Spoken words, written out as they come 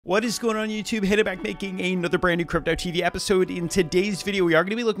What is going on YouTube? Hit it back making another brand new Crypto TV episode. In today's video, we are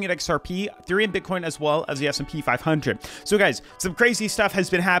going to be looking at XRP, Ethereum, Bitcoin, as well as the S&P 500. So guys, some crazy stuff has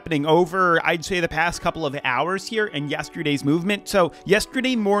been happening over, I'd say, the past couple of hours here and yesterday's movement. So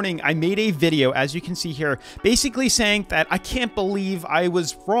yesterday morning, I made a video, as you can see here, basically saying that I can't believe I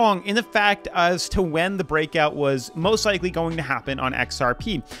was wrong in the fact as to when the breakout was most likely going to happen on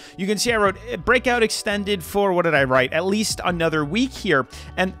XRP. You can see I wrote breakout extended for, what did I write? At least another week here.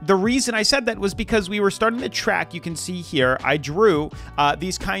 And the reason I said that was because we were starting to track, you can see here, I drew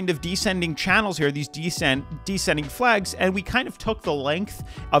these kind of descending channels here, these descending flags, and we kind of took the length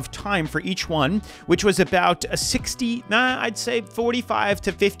of time for each one, which was about 45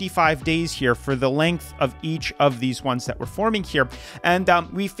 to 55 days here for the length of each of these ones that were forming here. And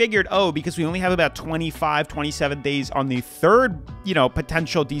we figured, oh, because we only have about 25, 27 days on the third,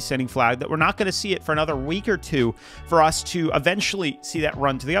 potential descending flag, that we're not going to see it for another week or two for us to eventually see that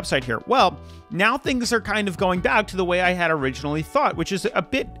run to the upside here. Well, now things are kind of going back to the way I had originally thought, which is a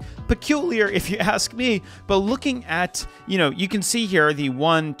bit peculiar if you ask me. But looking at, you can see here the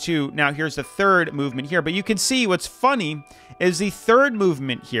 1, 2, now here's the third movement here, but you can see what's funny is the third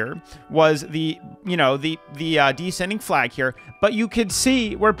movement here was the descending flag here, but you could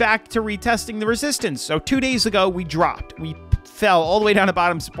see we're back to retesting the resistance. So 2 days ago, we dropped. We fell all the way down to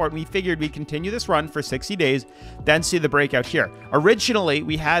bottom support. We figured we'd continue this run for 60 days, then see the breakout here. Originally,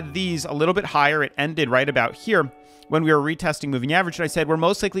 we had these a little bit higher. It ended right about here when we were retesting moving average, and I said we're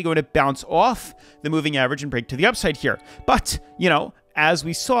most likely going to bounce off the moving average and break to the upside here. But, as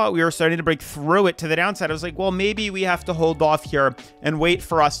we saw, we were starting to break through it to the downside. I was like, well, maybe we have to hold off here and wait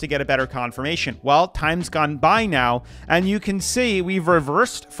for us to get a better confirmation. Well, time's gone by now, and you can see we've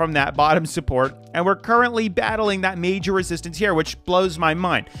reversed from that bottom support, and we're currently battling that major resistance here, which blows my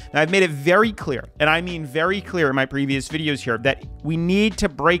mind. Now, I've made it very clear, and I mean very clear in my previous videos here, that we need to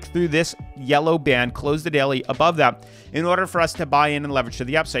break through this yellow band, close the daily above that, in order for us to buy in and leverage to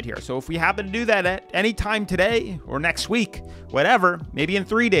the upside here. So if we happen to do that at any time today or next week, whatever, maybe in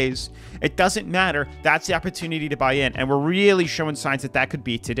 3 days, it doesn't matter. That's the opportunity to buy in. And we're really showing signs that that could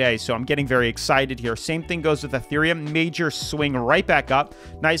be today. So I'm getting very excited here. Same thing goes with Ethereum. Major swing right back up.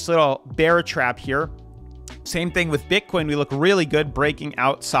 Nice little bear trap here. Same thing with Bitcoin. We look really good breaking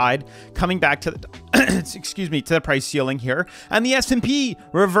outside, coming back to the excuse me, to the price ceiling here. And the S&P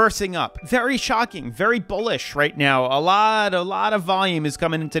reversing up. Very shocking, very bullish right now. A lot of volume is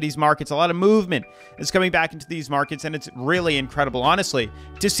coming into these markets. A lot of movement is coming back into these markets, and it's really incredible, honestly,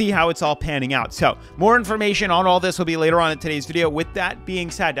 to see how it's all panning out. So more information on all this will be later on in today's video. With that being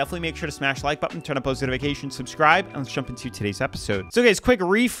said, definitely make sure to smash the like button, turn on post notifications, subscribe, and let's jump into today's episode. So guys, quick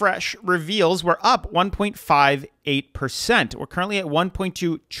refresh reveals we're up 1.58%. We're currently at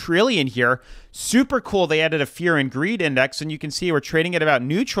 1.2 trillion here. Super cool. They added a fear and greed index, and you can see we're trading at about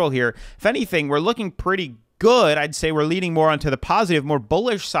neutral here. If anything, we're looking pretty good. I'd say we're leaning more onto the positive, more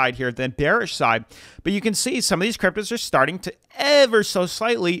bullish side here than bearish side. But you can see some of these cryptos are starting to ever so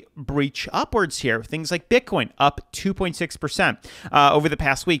slightly breach upwards here. Things like Bitcoin up 2.6% over the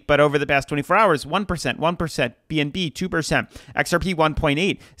past week, but over the past 24 hours, 1%, BNB 2%, XRP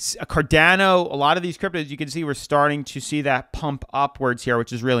 1.8%, Cardano, a lot of these cryptos, you can see we're starting to see that pump upwards here,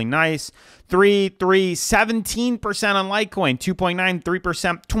 which is really nice. 17% on Litecoin, 2.9%,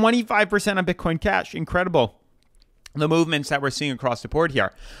 3%, 25% on Bitcoin Cash. Incredible, the movements that we're seeing across the board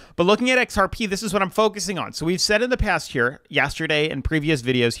here. But looking at XRP, this is what I'm focusing on. So we've said in the past here, yesterday and previous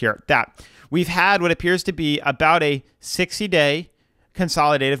videos here, that we've had what appears to be about a 60-day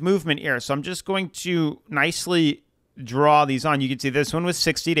consolidative movement here. So I'm just going to nicely draw these on. You can see this one was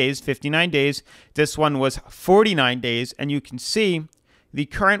 60 days, 59 days. This one was 49 days. And you can see the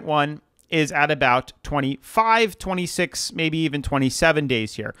current one is at about 25, 26, maybe even 27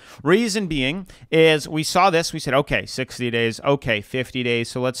 days here. Reason being is we saw this, we said, okay, 60 days, okay, 50 days.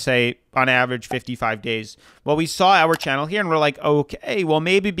 So let's say on average 55 days. Well, we saw our channel here and we're like, okay, well,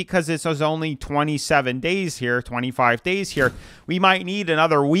 maybe because this was only 27 days here, 25 days here, we might need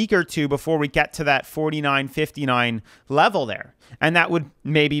another week or two before we get to that 49, 59 level there. And that would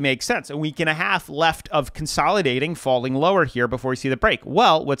maybe make sense. A week and a half left of consolidating, falling lower here before we see the break.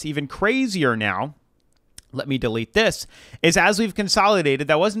 Well, what's even crazier now, let me delete this, is as we've consolidated,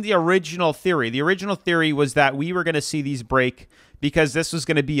 that wasn't the original theory. The original theory was that we were going to see these break because this was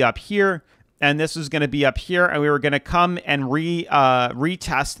going to be up here and this was going to be up here, and we were going to come and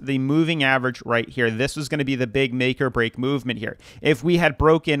retest the moving average right here. This was going to be the big make or break movement here. If we had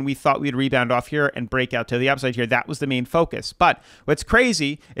broken, we thought we'd rebound off here and break out to the upside here. That was the main focus. But what's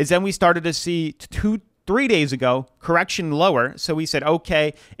crazy is then we started to see 3 days ago, correction lower. So we said,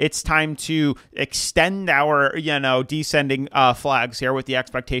 okay, it's time to extend our, descending flags here with the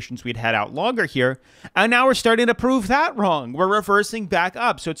expectations we'd had out longer here. And now we're starting to prove that wrong. We're reversing back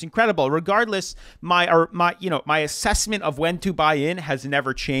up. So it's incredible. Regardless, my assessment of when to buy in has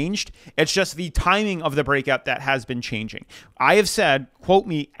never changed. It's just the timing of the breakout that has been changing. I have said, quote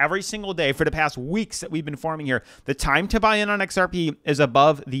me, every single day for the past weeks that we've been forming here, the time to buy in on XRP is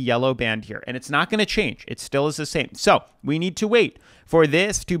above the yellow band here. And it's not going to change. It still is the same. So we need to wait for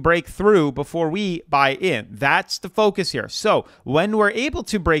this to break through before we buy in. That's the focus here. So when we're able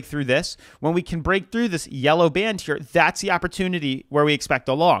to break through this, when we can break through this yellow band here, that's the opportunity where we expect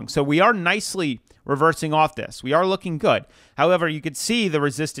a long. So we are nicely reversing off this. We are looking good. However, you could see the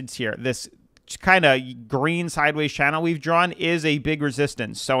resistance here. This kind of green sideways channel we've drawn is a big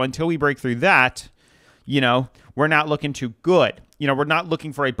resistance. So until we break through that, we're not looking too good. We're not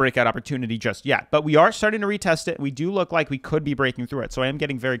looking for a breakout opportunity just yet, but we are starting to retest it. We do look like we could be breaking through it. So I am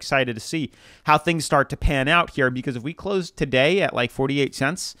getting very excited to see how things start to pan out here, because if we close today at like 48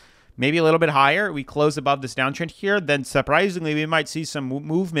 cents, maybe a little bit higher, we close above this downtrend here, then surprisingly, we might see some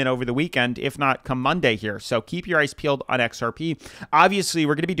movement over the weekend, if not come Monday here. So keep your eyes peeled on XRP. Obviously,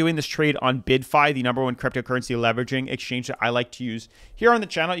 we're going to be doing this trade on BidFi, the #1 cryptocurrency leveraging exchange that I like to use here on the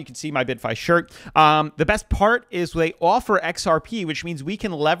channel. You can see my BidFi shirt. The best part is they offer XRP, which means we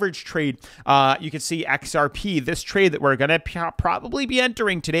can leverage trade. You can see XRP, this trade that we're going to probably be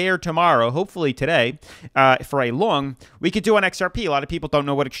entering today or tomorrow, hopefully today, for a long. We could do on XRP. A lot of people don't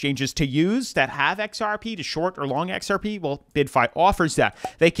know what exchanges to use that have XRP, to short or long XRP. Well, BidFi offers that.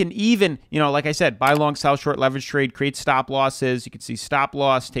 They can even, like I said, buy long, sell short, leverage trade, create stop losses. You can see stop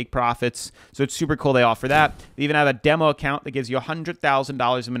loss, take profits. So it's super cool they offer that. They even have a demo account that gives you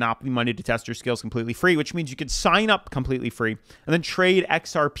 $100,000 in Monopoly money to test your skills completely free, which means you could sign up completely free and then trade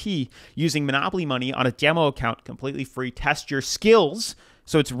XRP using Monopoly money on a demo account completely free, test your skills.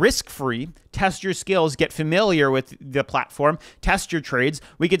 So it's risk-free. Test your skills, get familiar with the platform, test your trades.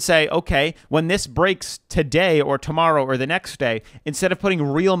 We could say, okay, when this breaks today or tomorrow or the next day, instead of putting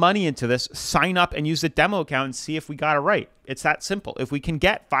real money into this, sign up and use the demo account and see if we got it right. It's that simple. If we can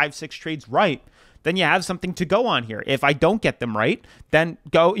get 5-6 trades right, then you have something to go on here. If I don't get them right, then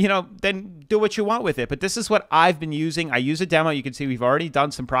go, then do what you want with it. But this is what I've been using. I use a demo. You can see we've already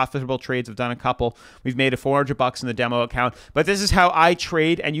done some profitable trades. I've done a couple. We've made $400 in the demo account. But this is how I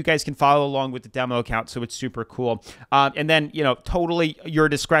trade, and you guys can follow along with the demo account, so it's super cool. And then, totally your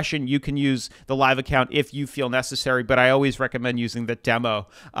discretion. You can use the live account if you feel necessary, but I always recommend using the demo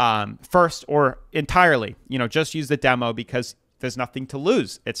first or entirely. Just use the demo because there's nothing to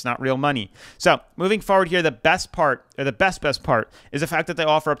lose. It's not real money. So moving forward here, the best part, or the best part, is the fact that they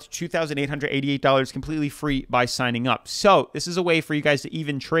offer up to $2,888 completely free by signing up. So this is a way for you guys to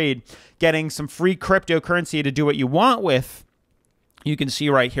even trade, getting some free cryptocurrency to do what you want with. You can see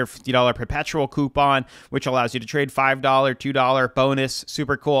right here, $50 perpetual coupon, which allows you to trade $5, $2 bonus.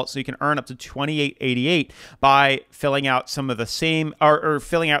 Super cool. So you can earn up to $28.88 by filling out some of the same, or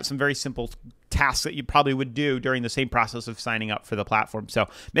filling out some very simple tasks that you probably would do during the same process of signing up for the platform. So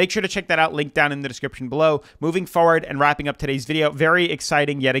make sure to check that out. Link down in the description below. Moving forward and wrapping up today's video, very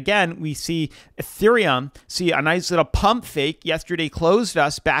exciting yet again. We see Ethereum see a nice little pump fake. Yesterday closed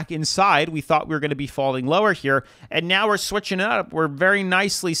us back inside. We thought we were going to be falling lower here, and now we're switching it up. We're very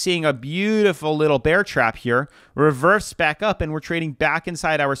nicely seeing a beautiful little bear trap here, reverse back up, and we're trading back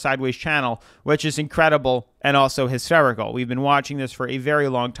inside our sideways channel, which is incredible and also hysterical. We've been watching this for a very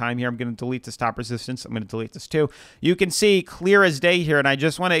long time here. I'm going to delete the stop resistance. I'm going to delete this too. You can see clear as day here, and I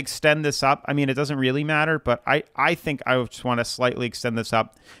just want to extend this up. I mean, it doesn't really matter, but I think I just want to slightly extend this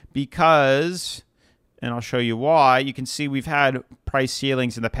up because, and I'll show you why. You can see we've had price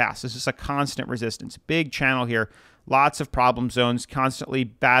ceilings in the past. This is a constant resistance. Big channel here. Lots of problem zones, constantly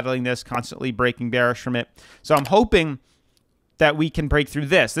battling this, constantly breaking bearish from it. So I'm hoping that we can break through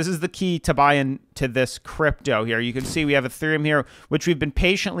this. This is the key to buy into this crypto here. You can see we have Ethereum here, which we've been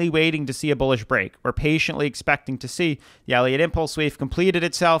patiently waiting to see a bullish break. We're patiently expecting to see the Elliott Impulse Wave completed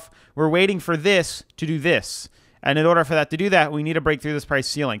itself. We're waiting for this to do this. And in order for that to do that, we need to break through this price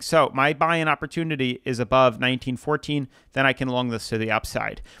ceiling. So my buy-in opportunity is above 1914. Then I can long this to the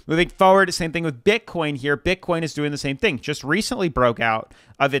upside. Moving forward, same thing with Bitcoin here. Bitcoin is doing the same thing. Just recently broke out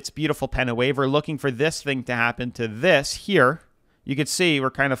of its beautiful pennant wave. We're looking for this thing to happen to this here. you could see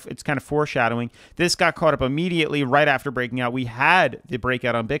it's kind of foreshadowing. This got caught up immediately right after breaking out. We had the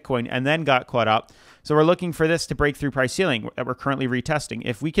breakout on Bitcoin and then got caught up. So we're looking for this to break through price ceiling that we're currently retesting.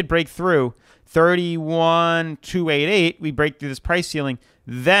 If we could break through 31,288, we break through this price ceiling,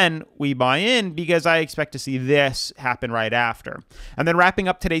 then we buy in because I expect to see this happen right after. And then wrapping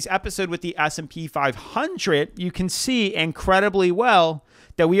up today's episode with the S&P 500, you can see incredibly well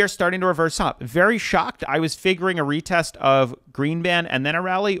that we are starting to reverse up. Very shocked. I was figuring a retest of green band and then a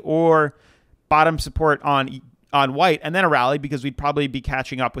rally, or bottom support on white and then a rally, because we'd probably be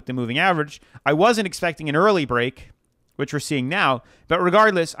catching up with the moving average. I wasn't expecting an early break, which we're seeing now. But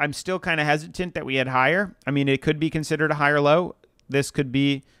regardless, I'm still kind of hesitant that we had higher. I mean, it could be considered a higher low. This could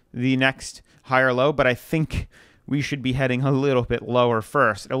be the next higher low, but I think we should be heading a little bit lower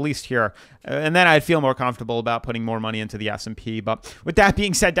first, at least here. And then I'd feel more comfortable about putting more money into the S&P. But with that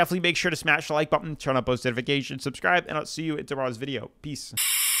being said, definitely make sure to smash the like button, turn on post notifications, subscribe, and I'll see you in tomorrow's video. Peace.